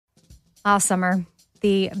Summer,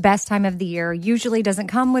 the best time of the year, usually doesn't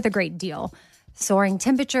come with a great deal. Soaring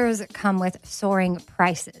temperatures come with soaring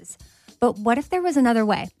prices. But what if there was another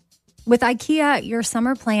way? With IKEA, your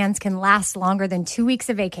summer plans can last longer than 2 weeks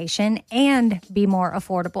of vacation and be more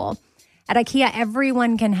affordable. At IKEA,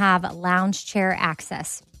 everyone can have lounge chair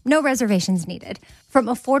access. No reservations needed. From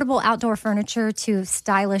affordable outdoor furniture to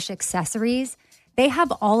stylish accessories, they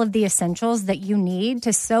have all of the essentials that you need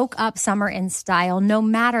to soak up summer in style, no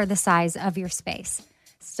matter the size of your space.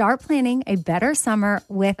 Start planning a better summer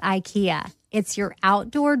with IKEA. It's your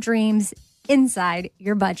outdoor dreams inside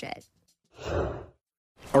your budget.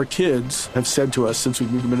 Our kids have said to us since we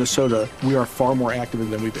moved to Minnesota, we are far more active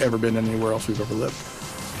than we've ever been anywhere else we've ever lived.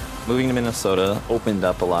 Moving to Minnesota opened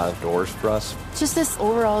up a lot of doors for us. Just this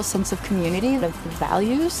overall sense of community, of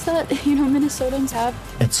values that, Minnesotans have.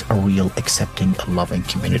 It's a real accepting, loving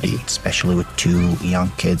community, especially with 2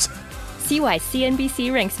 young kids. See why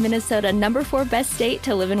CNBC ranks Minnesota number 4 best state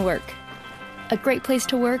to live and work. A great place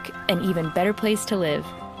to work, an even better place to live.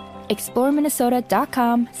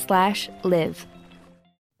 ExploreMinnesota.com/live.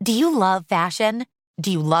 Do you love fashion?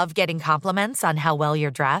 Do you love getting compliments on how well you're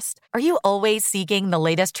dressed? Are you always seeking the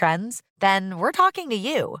latest trends? Then we're talking to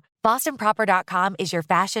you. BostonProper.com is your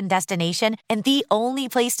fashion destination and the only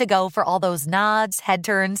place to go for all those nods, head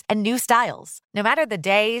turns, and new styles. No matter the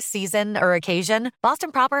day, season, or occasion,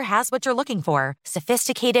 Boston Proper has what you're looking for.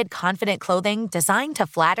 Sophisticated, confident clothing designed to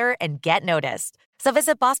flatter and get noticed. So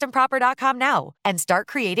visit BostonProper.com now and start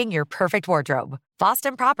creating your perfect wardrobe.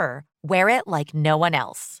 Boston Proper. Wear it like no one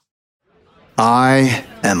else. I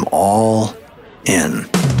am all in.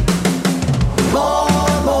 More.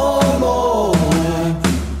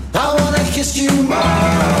 I wanna kiss you more. I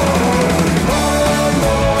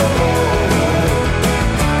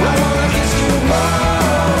wanna kiss you more.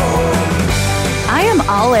 I am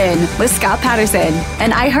all in with Scott Patterson,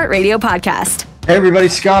 an iHeartRadio podcast. Hey everybody,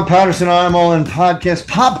 Scott Patterson, I'm All In Podcast,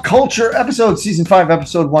 Pop Culture episode, Season 5,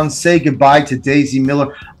 Episode 1, Say Goodbye to Daisy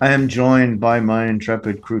Miller. I am joined by my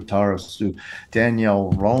intrepid crew, Tara Sue,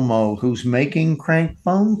 Danielle Romo, who's making crank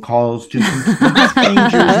phone calls to strangers in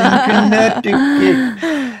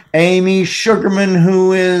Connecticut. Amy Sugarman,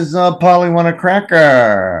 who is Polly Want a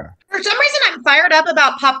Cracker. For some reason, I'm fired up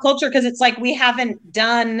about pop culture because it's like we haven't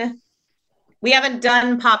done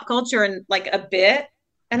pop culture in like a bit.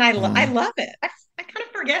 And I love it. I kind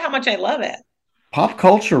of forget how much I love it. Pop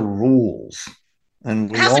culture rules. And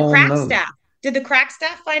we how's the all crack know. staff? Did the crack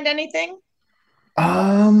staff find anything?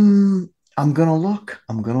 I'm gonna look.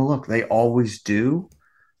 They always do.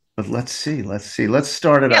 But let's see. Let's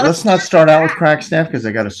start it out. Let's not start out with crack staff because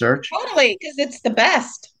I got to search. Totally, because it's the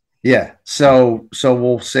best. Yeah. So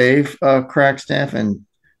we'll save crack staff. And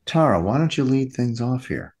Tara, why don't you lead things off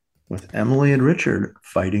here with Emily and Richard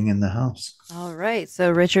fighting in the house? All right. So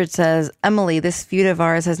Richard says, Emily, this feud of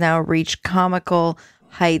ours has now reached comical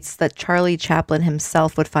heights that Charlie Chaplin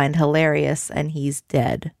himself would find hilarious, and he's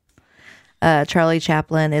dead. Charlie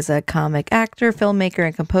Chaplin is a comic actor, filmmaker,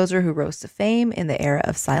 and composer who rose to fame in the era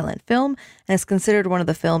of silent film and is considered one of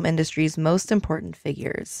the film industry's most important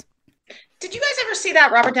figures. Did you guys ever see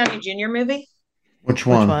that Robert Downey Jr. movie? Which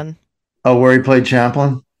one? Oh, where he played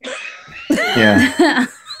Chaplin? Yeah.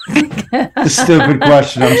 A stupid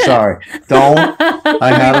question. I'm sorry. Don't.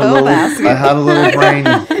 I had a little brain.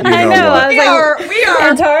 I know. We are.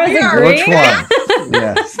 Which one?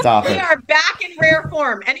 Yeah. Stop it. We are back in rare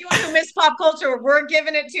form. Anyone who missed pop culture, we're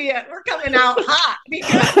giving it to you. We're coming out hot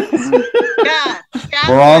because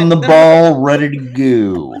we're on the ball, ready to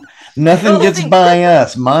go. Nothing gets by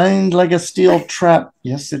us. Mind like a steel trap.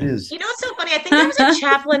 Yes, it is. You know what's so funny? I think there was a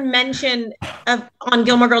Chaplin mention on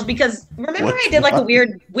Gilmore Girls because remember I did like a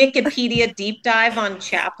weird Wikipedia deep dive on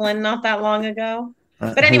Chaplin not that long ago.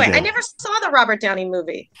 But anyway, I never saw the Robert Downey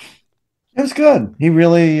movie. It was good. He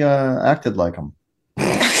really acted like him.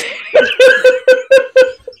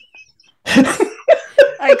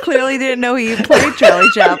 I clearly didn't know he played Charlie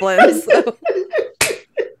Chaplin. So.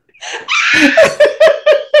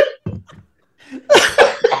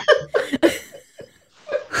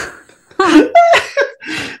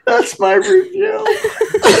 That's my review.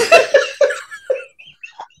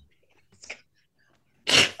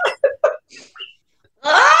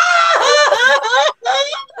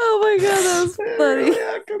 Oh my god, that was funny.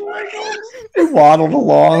 He waddled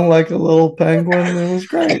along like a little penguin. It was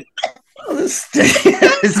great. His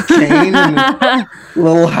cane and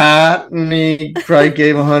little hat, and he probably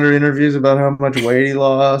gave 100 interviews about how much weight he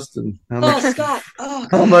lost and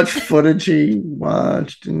how much footage he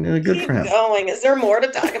watched, and good for him. Going. Is there more to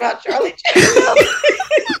talk about Charlie Chaplin?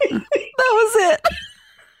 That was it.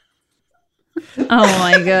 Oh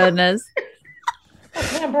my goodness.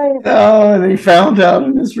 Oh, and he found out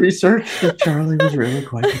in his research that Charlie was really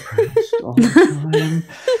quite depressed all the time.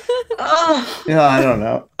 Oh, Yeah, I don't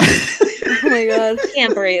know. Oh my god.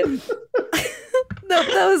 can't breathe. No,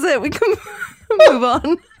 that was it. We can move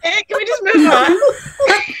on. Hey, can we just move on?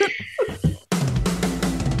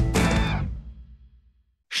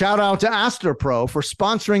 Shout out to Astropro for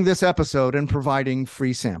sponsoring this episode and providing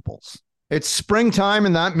free samples. It's springtime,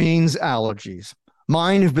 and that means allergies.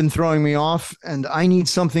 Mine have been throwing me off, and I need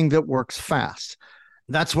something that works fast.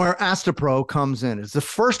 That's where Astropro comes in. It's the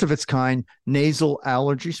first of its kind nasal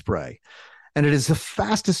allergy spray, and it is the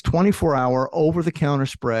fastest 24-hour over-the-counter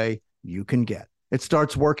spray you can get. It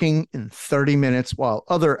starts working in 30 minutes, while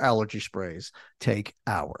other allergy sprays take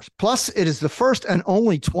hours. Plus, it is the first and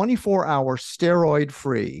only 24-hour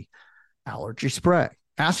steroid-free allergy spray.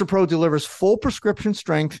 Astropro delivers full prescription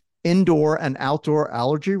strength indoor and outdoor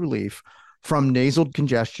allergy relief from nasal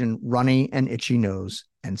congestion, runny and itchy nose,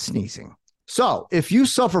 and sneezing. So if you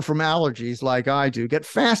suffer from allergies like I do, get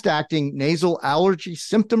fast-acting nasal allergy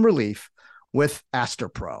symptom relief with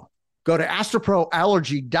Astropro. Go to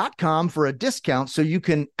astroproallergy.com for a discount so you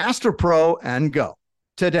can Astropro and go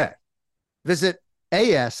today. Visit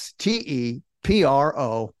ASTEPRO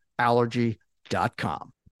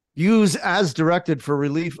allergy.com. Use as directed for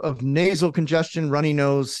relief of nasal congestion, runny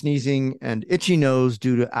nose, sneezing, and itchy nose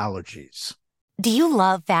due to allergies. Do you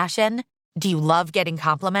love fashion? Do you love getting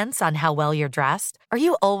compliments on how well you're dressed? Are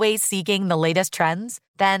you always seeking the latest trends?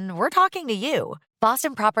 Then we're talking to you.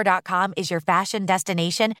 BostonProper.com is your fashion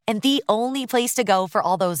destination and the only place to go for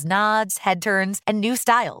all those nods, head turns, and new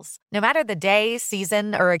styles. No matter the day,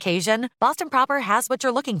 season, or occasion, Boston Proper has what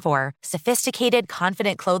you're looking for. Sophisticated,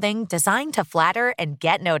 confident clothing designed to flatter and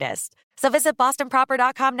get noticed. So visit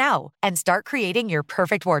BostonProper.com now and start creating your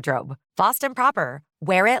perfect wardrobe. Boston Proper.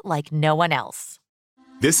 Wear it like no one else.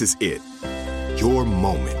 This is it. Your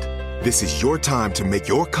moment. This is your time to make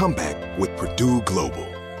your comeback with Purdue Global.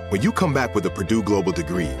 When you come back with a Purdue Global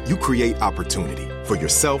degree, you create opportunity for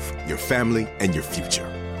yourself, your family, and your future.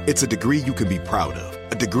 It's a degree you can be proud of,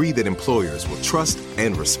 a degree that employers will trust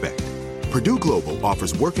and respect. Purdue Global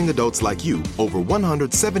offers working adults like you over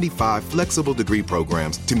 175 flexible degree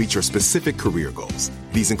programs to meet your specific career goals.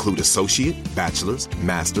 These include associate, bachelor's,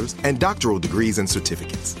 master's, and doctoral degrees and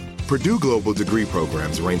certificates. Purdue Global degree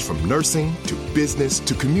programs range from nursing to business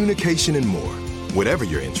to communication and more. Whatever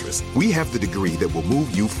your interest, we have the degree that will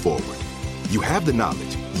move you forward. You have the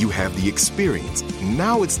knowledge, you have the experience.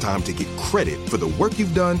 Now it's time to get credit for the work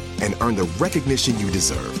you've done and earn the recognition you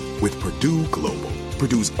deserve with Purdue Global,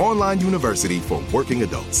 Purdue's online university for working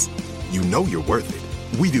adults. You know you're worth it.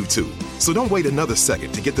 We do too. So don't wait another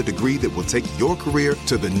second to get the degree that will take your career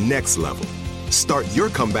to the next level. Start your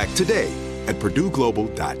comeback today at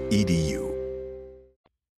purdueglobal.edu.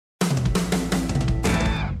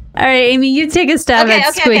 All right, Amy, you take a stab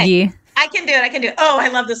at Squiggy. Okay. I can do it. Oh, I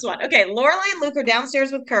love this one. Okay, Lorelai and Luke are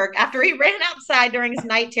downstairs with Kirk after he ran outside during his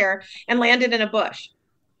night terror and landed in a bush.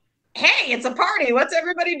 Hey, it's a party. What's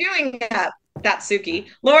everybody doing? That's Suki.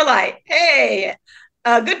 Lorelai, hey,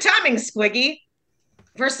 good timing, Squiggy.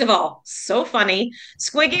 First of all, so funny.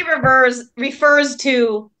 Squiggy refers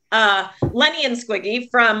to Lenny and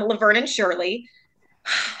Squiggy from Laverne and Shirley.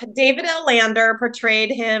 David L. Lander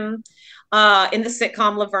portrayed him in the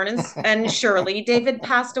sitcom Laverne and Shirley. David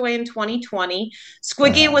passed away in 2020.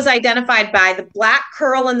 Squiggy was identified by the black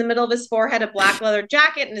curl in the middle of his forehead, a black leather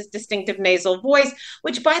jacket, and his distinctive nasal voice,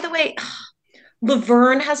 which, by the way,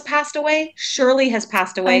 Laverne has passed away. Shirley has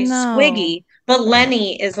passed away. Squiggy, but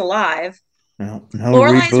Lenny is alive. No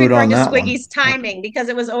Lorelai's referring to Squiggy's one. timing because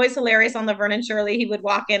it was always hilarious on Laverne and Shirley. He would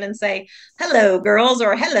walk in and say, "Hello, girls,"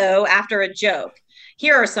 or "Hello" after a joke.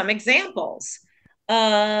 Here are some examples.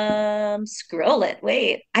 Scroll it.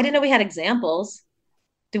 Wait, I didn't know we had examples.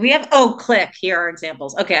 Do we have? Oh, click. Here are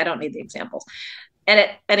examples. Okay, I don't need the examples.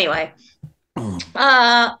 Edit. Anyway,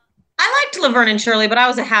 I liked Laverne and Shirley, but I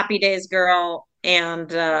was a Happy Days girl,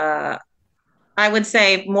 and I would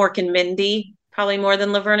say Mork and Mindy probably more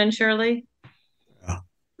than Laverne and Shirley. Yeah.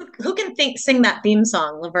 Who can sing that theme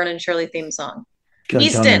song, Laverne and Shirley theme song?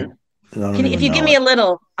 Easton. If you give me a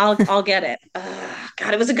little, I'll get it.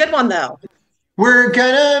 God, it was a good one though. We're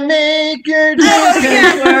gonna make it.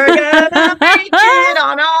 We're gonna make it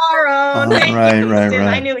on our own. Right.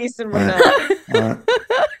 I knew Easton would know.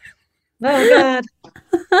 Oh God.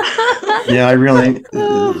 Yeah, I really.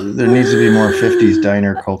 There needs to be more 50s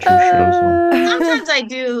diner culture shows. Sometimes I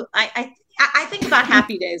do. I think about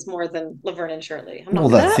Happy Days more than Laverne and Shirley.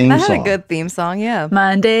 That theme that song. had a good theme song, yeah.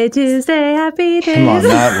 Monday, Tuesday, Happy Days. Come on,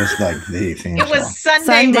 that was like the theme It was song.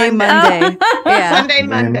 Sunday, Monday. Yeah. Sunday,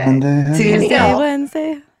 Monday. Tuesday,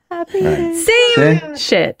 Wednesday. Happy Right. Same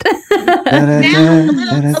shit. Now, a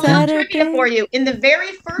little trivia for you. In the very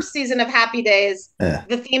first season of Happy Days,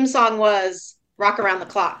 the theme song was Rock Around the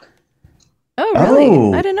Clock. Oh, really?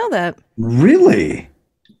 Oh. I didn't know that. Really?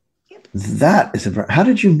 That is a. How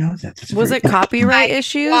did you know that? That's Was it copyright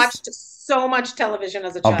issues? I watched so much television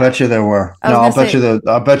as a child. I'll bet you there were. No, I'll bet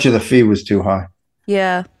you the fee was too high.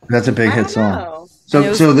 Yeah. That's a big hit song. know.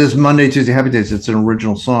 So this Monday, Tuesday, Happy Days, it's an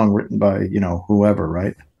original song written by, whoever,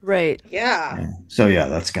 right? Right. Yeah. So yeah,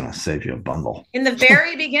 that's gonna save you a bundle. In the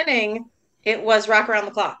very beginning, it was Rock Around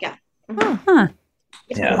the Clock. Yeah. Huh.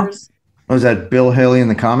 Yeah. Was that Bill Haley in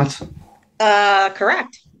the comments?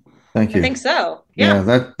 Correct. Thank you. I think so. Yeah.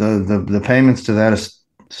 That the payments to that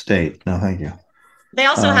estate. No, thank you. They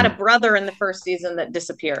also had a brother in the first season that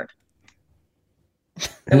disappeared.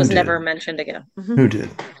 It was never mentioned again. Mm-hmm. Who did?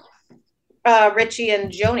 Richie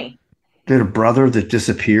and Joni. They had a brother that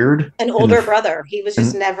disappeared? An older brother. He was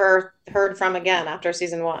just never heard from again after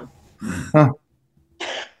season 1. Huh.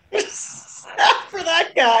 Sad for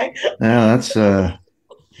that guy. Yeah, that's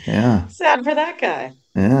yeah. Sad for that guy.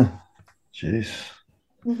 Yeah. Jeez.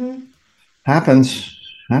 Mm-hmm. Happens.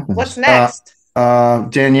 What's next?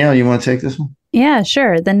 Danielle, you want to take this one? Yeah,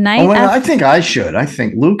 sure. The night. I think I should. I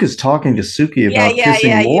think Luke is talking to Suki about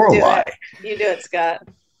kissing Lorelai. You do it, Scott.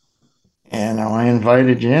 And now I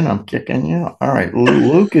invited you in. I'm kicking you out. All right.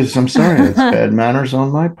 Luke is, I'm sorry. That's bad manners on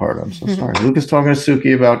my part. I'm so sorry. Luke is talking to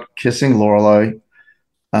Suki about kissing Lorelai.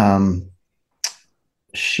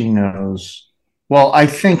 She knows. Well, I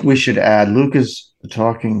think we should add Luke is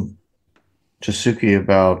talking to Suki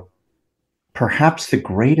about perhaps the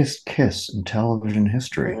greatest kiss in television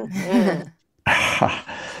history.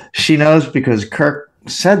 She knows because Kirk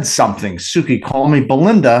said something. Suki, call me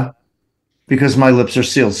Belinda because my lips are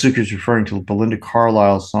sealed. Suki's referring to Belinda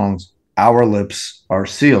Carlisle's songs, Our Lips Are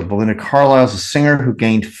Sealed. Belinda Carlisle is a singer who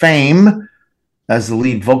gained fame as the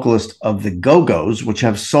lead vocalist of the Go-Go's, which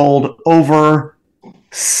have sold over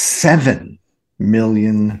 7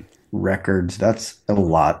 million records. That's a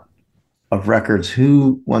lot of records.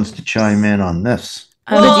 Who wants to chime in on this?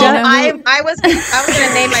 Well, I was going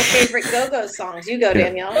to name my favorite Go-Go songs. You go,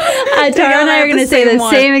 Danielle. Tara and I are going to say the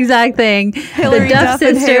same exact thing. Hillary the Duff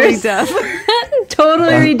Duff sisters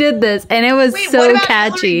totally Uh, redid this, and it was so what about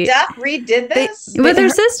catchy. Hillary Duff redid this? With her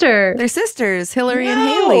sister. Their sisters, Hillary and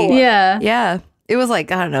Haley. Yeah. Yeah. It was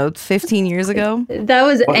like, I don't know, 15 years ago. That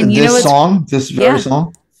was, What, and you this know what's song? This very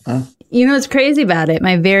song? You know what's crazy about it?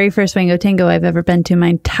 My very first Wango Tango I've ever been to in my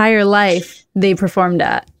entire life, they performed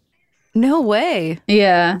at. No way.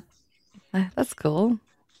 Yeah. That's cool.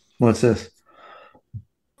 What's this?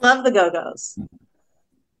 Love the Go-Go's.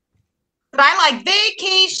 But I like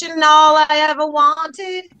Vacation, all I ever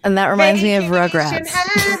wanted. And that reminds me of Rugrats.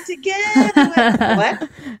 Had together. What?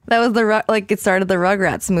 That was it started the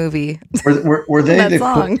Rugrats movie. Were they That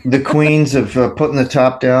song. the queens of putting the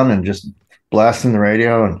top down and just blasting the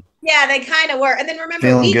radio? And Yeah, they kind of were. And then remember,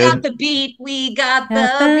 Feeling we good? got the beat. We got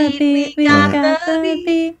the beat. We got the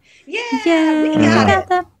beat. Yeah, we got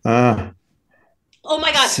it. Oh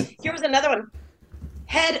my God. Here was another one.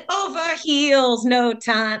 Head over heels, no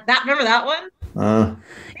time. Remember that one?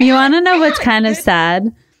 You want to know what's kind of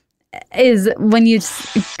sad? Is when you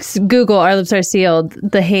Google Our Lips Are Sealed,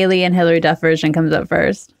 the Haley and Hillary Duff version comes up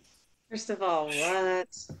first. First of all,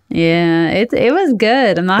 what? Yeah, it was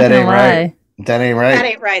good. I'm not That going to ain't lie. right. That ain't right. That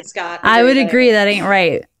ain't right, Scott. I would agree that ain't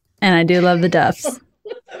right. And I do love the Duffs.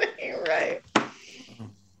 That ain't right.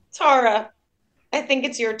 Tara, I think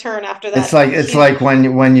it's your turn after that. It's like when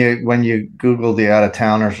you Google the out of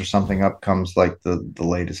towners or something, up comes like the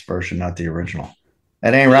latest version, not the original.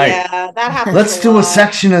 That ain't right. Yeah, that happens. Let's do a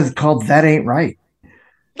section called That Ain't Right.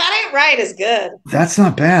 That ain't right is good. That's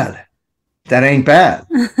not bad. That ain't bad.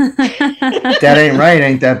 That ain't right.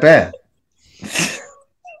 Ain't that bad?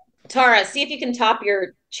 Tara, see if you can top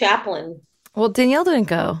your Chaplin. Well, Danielle didn't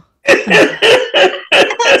go.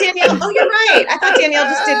 I thought Danielle. Oh, you're right. I thought Danielle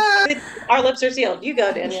just did Our Lips Are Sealed. You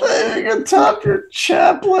go, Danielle. You can top your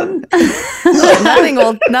Chaplin.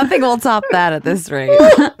 Nothing will top that at this rate.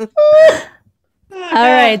 All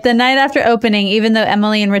right. The night after opening, even though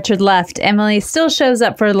Emily and Richard left, Emily still shows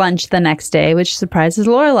up for lunch the next day, which surprises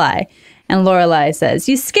Lorelai. And Lorelai says,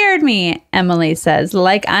 "You scared me," Emily says,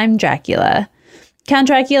 "like I'm Dracula." Count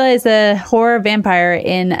Dracula is a horror vampire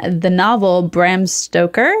in the novel Bram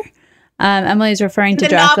Stoker. Emily is referring to the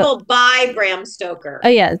Dracula. novel by Bram Stoker. Oh,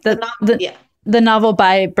 yeah. The novel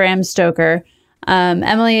by Bram Stoker.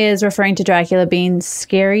 Emily is referring to Dracula being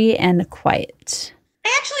scary and quiet.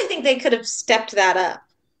 I actually think they could have stepped that up.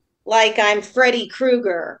 Like I'm Freddy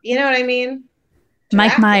Krueger. You know what I mean?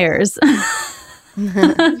 Mike Myers.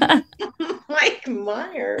 Mike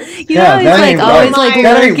Myers. He's always that ain't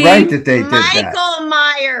right that they did that. Michael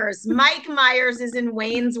Myers. Mike Myers is in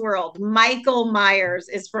Wayne's World. Michael Myers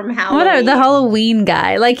is from Halloween. What are the Halloween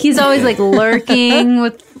guy? Like he's always like lurking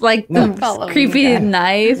with like the creepy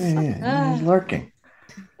knife. Yeah, he's lurking.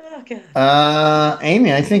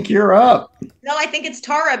 Amy, I think you're up. No, I think it's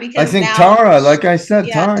Tara because I think Tara, like I said,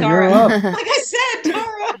 Tara, you're up. Like I said, Tara.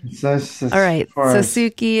 All right. So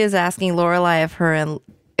Suki is asking Lorelai if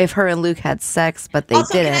her and Luke had sex, but they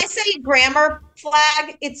didn't. Can I say grammar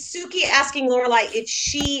flag? It's Suki asking Lorelai if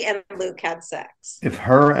she and Luke had sex. If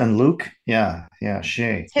her and Luke? Yeah,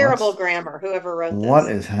 she. Terrible grammar, whoever wrote this.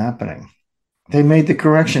 What is happening? They made the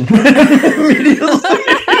correction.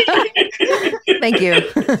 Thank you.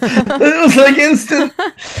 It was like instant.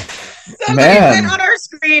 Somebody went on our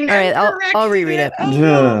screen. All right, I'll reread it.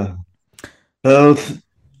 Both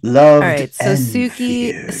love. All right, so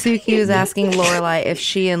Suki was asking Lorelai if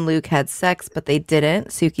she and Luke had sex, but they didn't.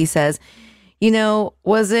 Suki says,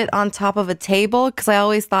 was it on top of a table? Because I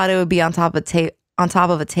always thought it would be on top of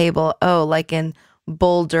a table. Oh, like in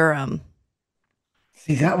Bull Durham.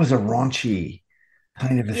 See, that was a raunchy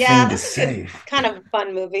kind of a thing to say. Kind of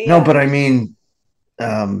fun movie. No, but I mean,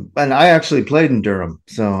 and I actually played in Durham,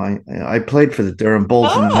 so I played for the Durham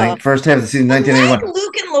Bulls in the first half of the season, 1981.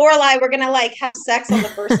 Luke and Lorelai were gonna like have sex on the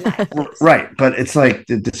first night. Right, but it's like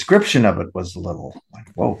the description of it was a little like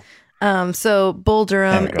whoa. So Bull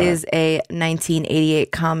Durham is a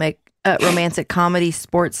 1988 romantic comedy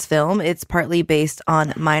sports film. It's partly based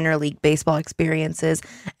on minor league baseball experiences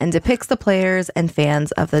and depicts the players and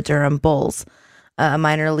fans of the Durham Bulls, a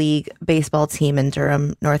minor league baseball team in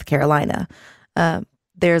Durham, North Carolina.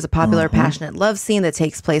 There's a popular passionate love scene that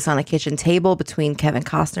takes place on a kitchen table between Kevin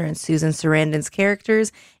Costner and Susan Sarandon's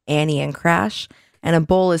characters, Annie and Crash, and a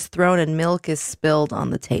bowl is thrown and milk is spilled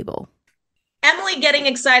on the table. Emily getting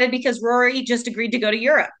excited because Rory just agreed to go to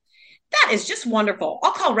Europe. That is just wonderful.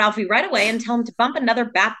 I'll call Ralphie right away and tell him to bump another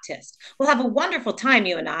Baptist. We'll have a wonderful time,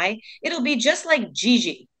 you and I. It'll be just like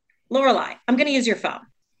Gigi. Lorelai, I'm going to use your phone.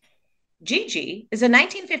 Gigi is a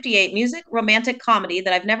 1958 music romantic comedy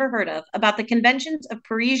that I've never heard of about the conventions of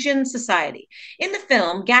Parisian society. In the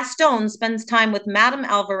film, Gaston spends time with Madame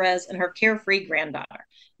Alvarez and her carefree granddaughter.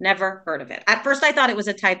 Never heard of it. At first, I thought it was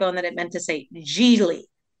a typo and that it meant to say Geely.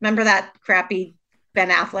 Remember that crappy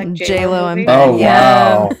Ben Affleck J-Lo and Ben? Oh,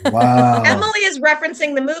 wow. Emily is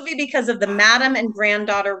referencing the movie because of the madam and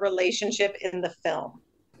granddaughter relationship in the film.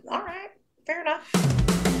 All right, fair enough.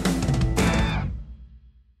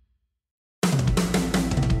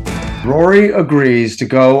 Rory agrees to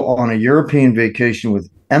go on a European vacation with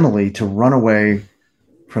Emily to run away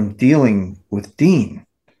from dealing with Dean.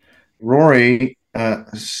 Rory,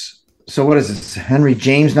 so what is this? Henry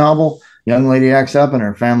James novel? Young lady acts up and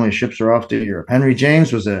her family ships her off to Europe. Henry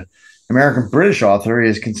James was an American-British author. He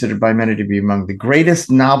is considered by many to be among the greatest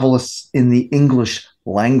novelists in the English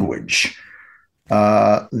language.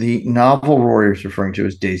 The novel Rory is referring to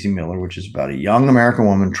is Daisy Miller, which is about a young American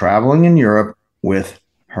woman traveling in Europe with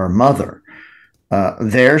her mother.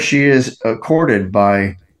 There she is courted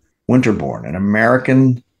by Winterbourne, an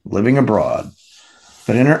American living abroad.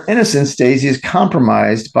 But in her innocence, Daisy is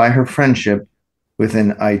compromised by her friendship with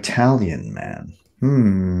an Italian man.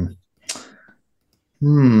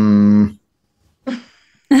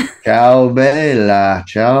 Ciao bella,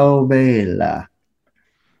 ciao bella.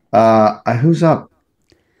 Who's up?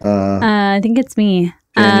 I think it's me.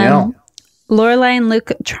 Danielle. Lorelai and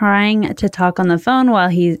Luke trying to talk on the phone while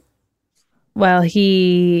he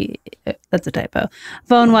that's a typo.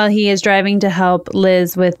 While he is driving to help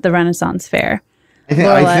Liz with the Renaissance Fair.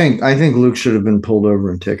 I think Luke should have been pulled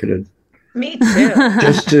over and ticketed. Me too.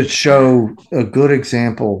 Just to show a good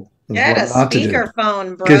example of Get what a not to do.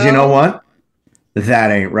 speakerphone, bro. Because you know what?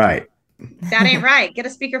 That ain't right. That ain't right. Get a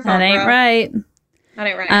speakerphone, That ain't bro. right. That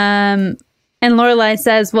ain't right. And Lorelai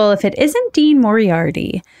says, well, if it isn't Dean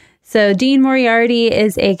Moriarty. So Dean Moriarty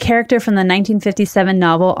is a character from the 1957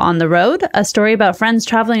 novel On the Road, a story about friends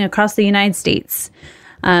traveling across the United States.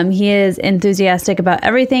 He is enthusiastic about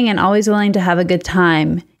everything and always willing to have a good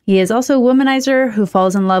time. He is also a womanizer who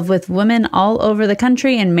falls in love with women all over the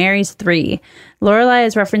country and marries 3. Lorelai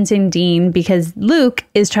is referencing Dean because Luke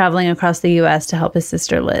is traveling across the U.S. to help his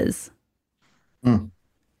sister Liz.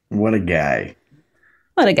 What a guy.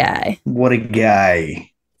 What a guy. What a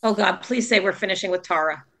guy. Oh, God, please say we're finishing with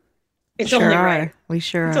Tara. It's Sure only are. right. We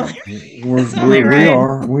sure It's are. only-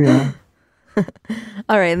 We are.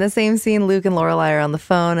 All right, in the same scene, Luke and Lorelai are on the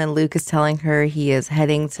phone, and Luke is telling her he is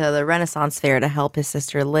heading to the Renaissance Fair to help his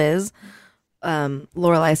sister Liz.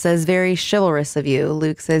 Lorelai says, very chivalrous of you.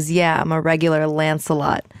 Luke says, yeah, I'm a regular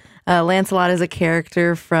Lancelot. Lancelot is a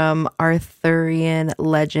character from Arthurian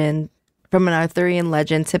legend. From an Arthurian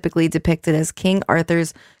legend, typically depicted as King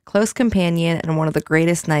Arthur's close companion and one of the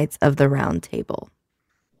greatest knights of the Round Table.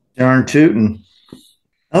 Darn tootin'.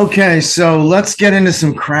 Okay, so let's get into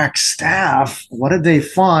some crack staff. What did they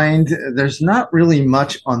find? There's not really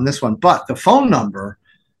much on this one, but the phone number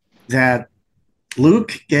that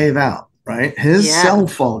Luke gave out, right? His cell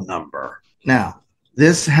phone number. Now,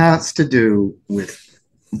 this has to do with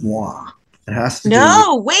moi. It has to No,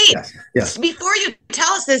 do with, wait. Yes. Before you tell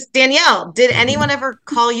us this, Danielle, did anyone ever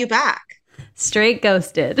call you back? Straight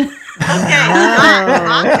ghosted. Okay,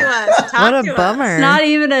 talk to us. What a bummer. Not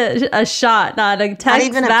even a shot, not a text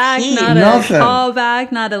even a back, peep. not Nothing. a call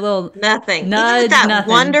back, not a little nothing. nudge,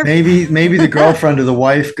 nothing. Maybe the girlfriend or the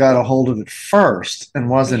wife got a hold of it first and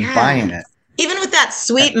wasn't buying it. Even with that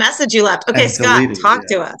sweet message you left. Okay, And Scott, deleted it, talk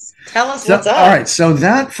to us. Tell us So, what's up. all right, so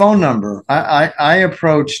that phone number, I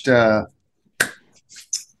approached.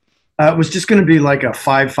 It was just going to be like a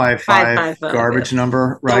 555 555, garbage yeah.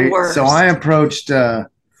 number, The right? worst. So I approached the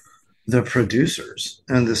producers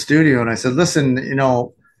in the studio and I said, "Listen,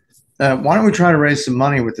 why don't we try to raise some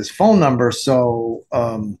money with this phone number?" So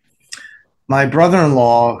my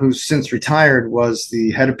brother-in-law, who's since retired, was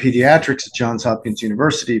the head of pediatrics at Johns Hopkins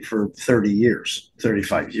University for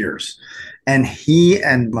 35 years. And he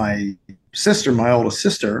and my sister, my oldest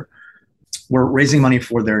sister, were raising money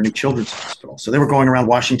for their new children's hospital. So they were going around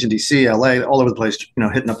Washington, D.C., L.A., all over the place,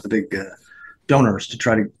 hitting up the big donors to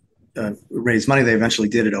try to raise money. They eventually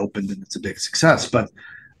did. It opened, and it's a big success. But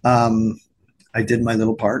I did my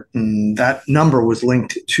little part, and that number was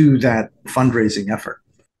linked to that fundraising effort.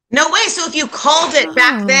 No way. So if you called it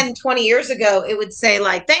back then 20 years ago, it would say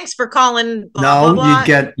like, "Thanks for calling." Blah, blah,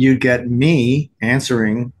 blah. You'd get me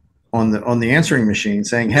answering on the answering machine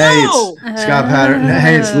saying, "Hey, it's Scott Patterson.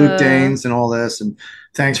 Hey, it's Luke Danes, and all this, and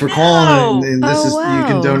thanks for calling. And this is you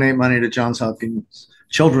can donate money to Johns Hopkins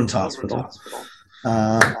Children's Hospital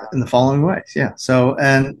in the following ways." Yeah. So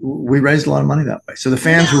and we raised a lot of money that way. So the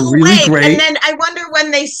fans were really great. And then I wonder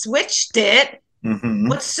when they switched it. Mm-hmm.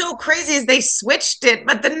 What's so crazy is they switched it,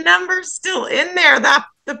 but the number's still in there.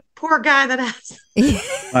 The poor guy that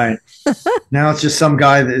has. Right. Now it's just some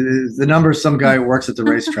guy. The number is some guy who works at the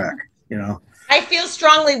racetrack. I feel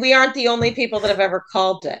strongly we aren't the only people that have ever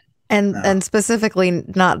called it. And specifically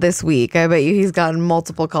not this week. I bet you he's gotten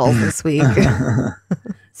multiple calls this week.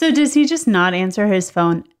 So does he just not answer his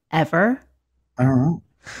phone ever? I don't know.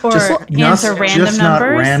 Or answer random just numbers? not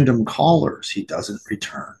random callers. He doesn't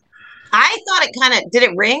return. I thought it did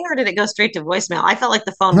it ring or did it go straight to voicemail? I felt like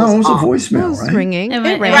the phone was No, it was off. a voicemail, It was right? ringing. It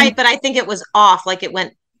rang. Right, but I think it was off. Like it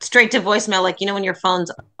went straight to voicemail. Like, when your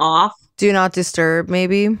phone's off. Do not disturb,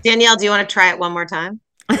 maybe. Danielle, do you want to try it one more time?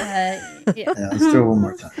 Yeah, let's do it one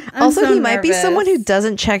more time. Also, so he might be nervous. someone who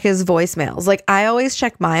doesn't check his voicemails. Like, I always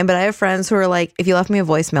check mine, but I have friends who are like, if you left me a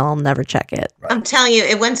voicemail, I'll never check it. I'm telling you,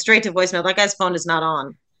 it went straight to voicemail. That guy's phone is not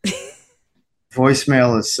on.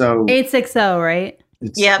 Voicemail is so 860, right?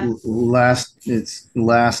 it's Yep.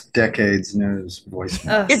 last decade's news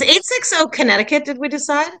voicemail. Is 860 Connecticut, did we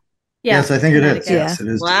decide? Yeah, Yes, I think it is. Connecticut. Yes, it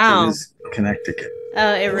is. Wow. It is Connecticut.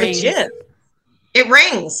 Oh, it rings. Legit. It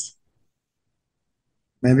rings.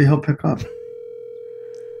 Maybe he'll pick up.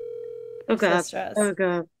 Oh God. stressed. Oh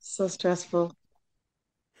God. So stressful.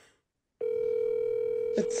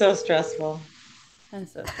 It's so stressful. I'm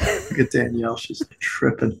so Look at Danielle. She's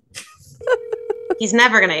tripping. He's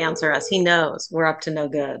never going to answer us. He knows we're up to no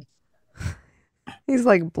good. He's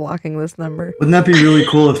like blocking this number. Wouldn't that be really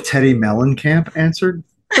cool if Teddy Mellencamp answered?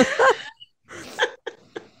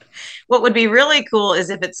 What would be really cool is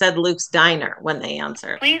if it said Luke's Diner when they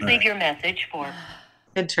answer. Please leave your message for.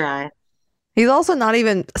 Good try. He's also not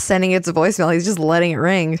even sending it to voicemail. He's just letting it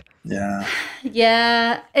ring. Yeah.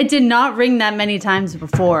 Yeah, it did not ring that many times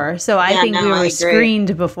before. So I think we I were agree.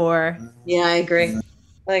 screened before. Yeah, I agree.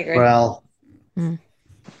 I agree. Well,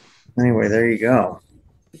 anyway, there you go.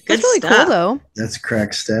 Good That's really stuff. cool, though. That's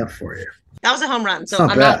crack stuff for you. That was a home run. So It's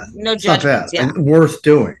not I'm bad. no It's not bad. judgments. Yeah. And worth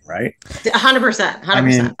doing, right? 100%. 100%. I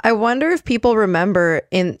mean, I wonder if people remember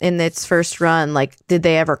in its first run, like, did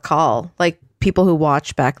they ever call? Like, people who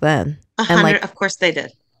watched back then. 100. Of course they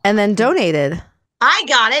did. And then donated. I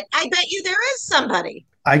got it. I bet you there is somebody.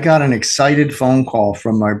 I got an excited phone call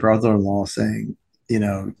from my brother-in-law saying,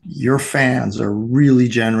 your fans are really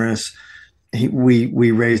generous.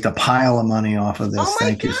 We raised a pile of money off of this. Oh my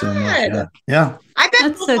Thank you so much. God. Yeah. Yeah. I bet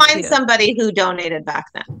That's we'll so find cute. somebody who donated back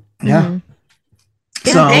then. Yeah.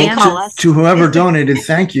 Yeah, So they call us. to whoever donated,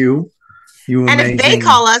 thank you. You And if they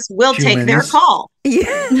call us, we'll take their call.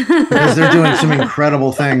 Because they're doing some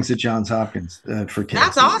incredible things at Johns Hopkins for kids.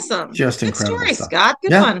 That's awesome. Just good incredible story, stuff. Scott.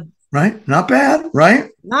 Good one. Right? Not bad, right?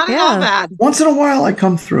 Not at all bad. Once in a while, I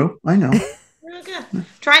come through. I know. Real good.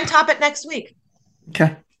 Try and top it next week.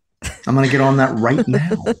 Okay. I'm going to get on that right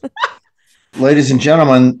now. Ladies and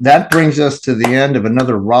gentlemen, that brings us to the end of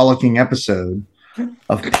another rollicking episode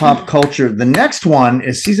of Pop Culture. The next one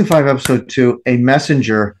is season 5, episode 2, A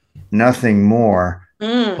Messenger, Nothing More.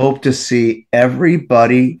 Hope to see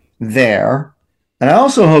everybody there. And I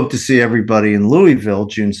also hope to see everybody in Louisville,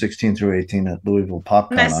 June 16 through 18 at Louisville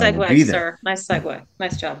PopCon. Nice segue, sir. Nice segue.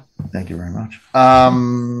 Nice job. Thank you very much.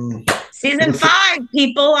 Season 5,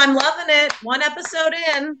 people. I'm loving it. One episode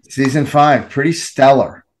in. Season 5, pretty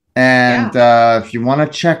stellar. And if you want to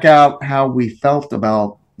check out how we felt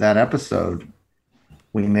about that episode,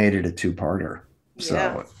 we made it a 2-parter.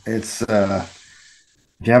 So it's if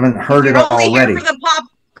you haven't heard it already. Here for the pop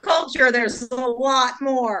culture, there's a lot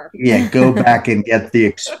more. Yeah, go back and get the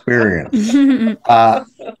experience.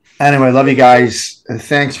 Anyway, love you guys.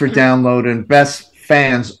 Thanks for downloading. Best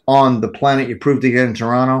fans on the planet. You proved again in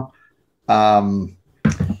Toronto. And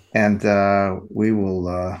we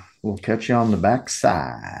will we'll catch you on the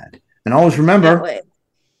backside. And always remember,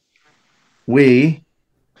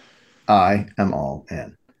 I am all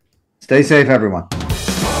in. Stay safe, everyone.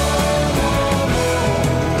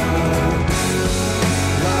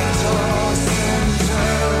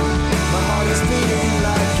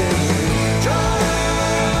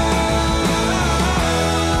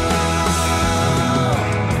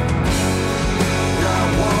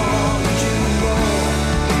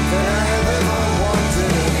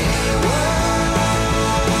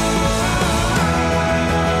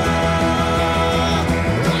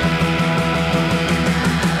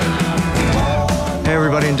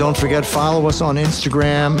 And don't forget, follow us on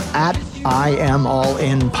Instagram at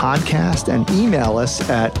IamAllInPodcast and email us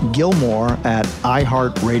at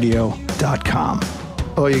gilmore@iheartradio.com.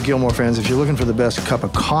 Oh, you Gilmore fans, if you're looking for the best cup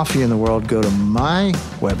of coffee in the world, go to my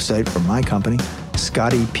website for my company,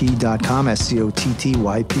 scottyp.com,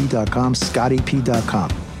 SCOTTYP.com, scottyp.com.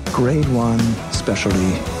 Grade 1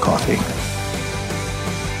 specialty coffee.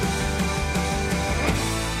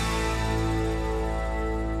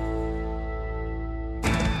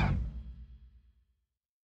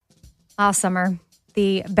 Summer,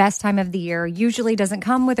 the best time of the year, usually doesn't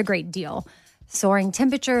come with a great deal. Soaring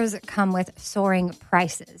temperatures come with soaring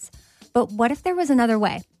prices. But what if there was another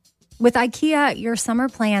way? With IKEA, your summer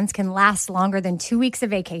plans can last longer than 2 weeks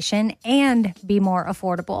of vacation and be more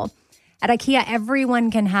affordable. At IKEA,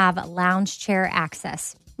 everyone can have lounge chair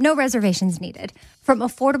access. No reservations needed. From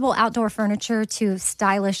affordable outdoor furniture to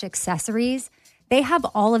stylish accessories, they have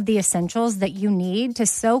all of the essentials that you need to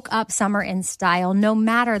soak up summer in style, no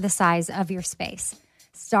matter the size of your space.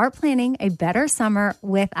 Start planning a better summer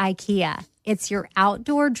with IKEA. It's your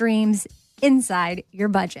outdoor dreams inside your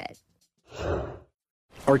budget.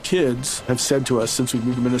 Our kids have said to us since we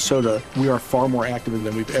moved to Minnesota, we are far more active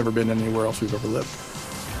than we've ever been anywhere else we've ever lived.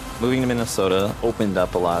 Moving to Minnesota opened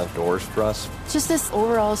up a lot of doors for us. Just this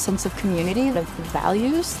overall sense of community, of the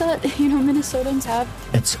values that, Minnesotans have.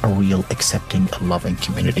 It's a real accepting, loving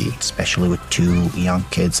community, especially with 2 young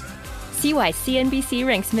kids. See why CNBC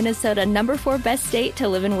ranks Minnesota number 4 best state to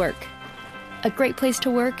live and work. A great place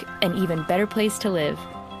to work, an even better place to live.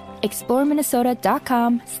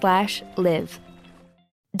 ExploreMinnesota.com/live.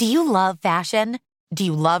 Do you love fashion? Do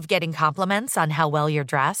you love getting compliments on how well you're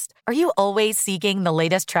dressed? Are you always seeking the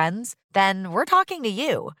latest trends? Then we're talking to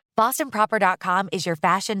you. BostonProper.com is your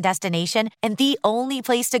fashion destination and the only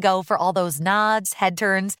place to go for all those nods, head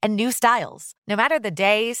turns, and new styles. No matter the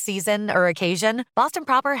day, season, or occasion, Boston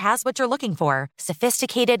Proper has what you're looking for.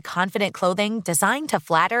 Sophisticated, confident clothing designed to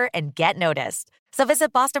flatter and get noticed. So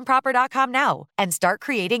visit BostonProper.com now and start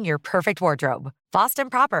creating your perfect wardrobe. Boston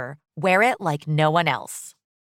Proper. Wear it like no one else.